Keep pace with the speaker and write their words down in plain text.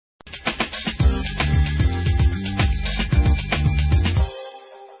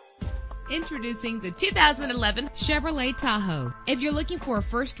Introducing the 2011 Chevrolet Tahoe. If you're looking for a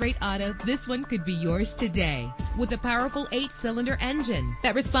first-rate auto, this one could be yours today. With a powerful 8-cylinder engine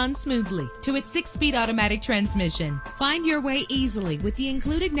that responds smoothly to its 6-speed automatic transmission. Find your way easily with the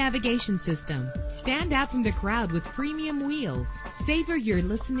included navigation system. Stand out from the crowd with premium wheels. Savor your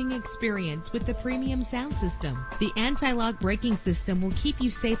listening experience with the premium sound system. The anti-lock braking system will keep you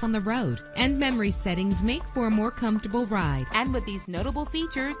safe on the road, and memory settings make for a more comfortable ride. And with these notable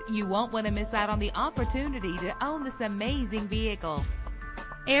features, you won't want to miss out on the opportunity to own this amazing vehicle.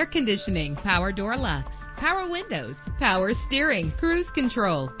 Air conditioning, power door locks, power windows, power steering, cruise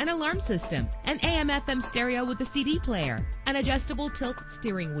control, an alarm system, an AM/FM stereo with a CD player, an adjustable tilt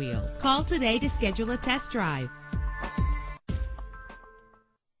steering wheel. Call today to schedule a test drive.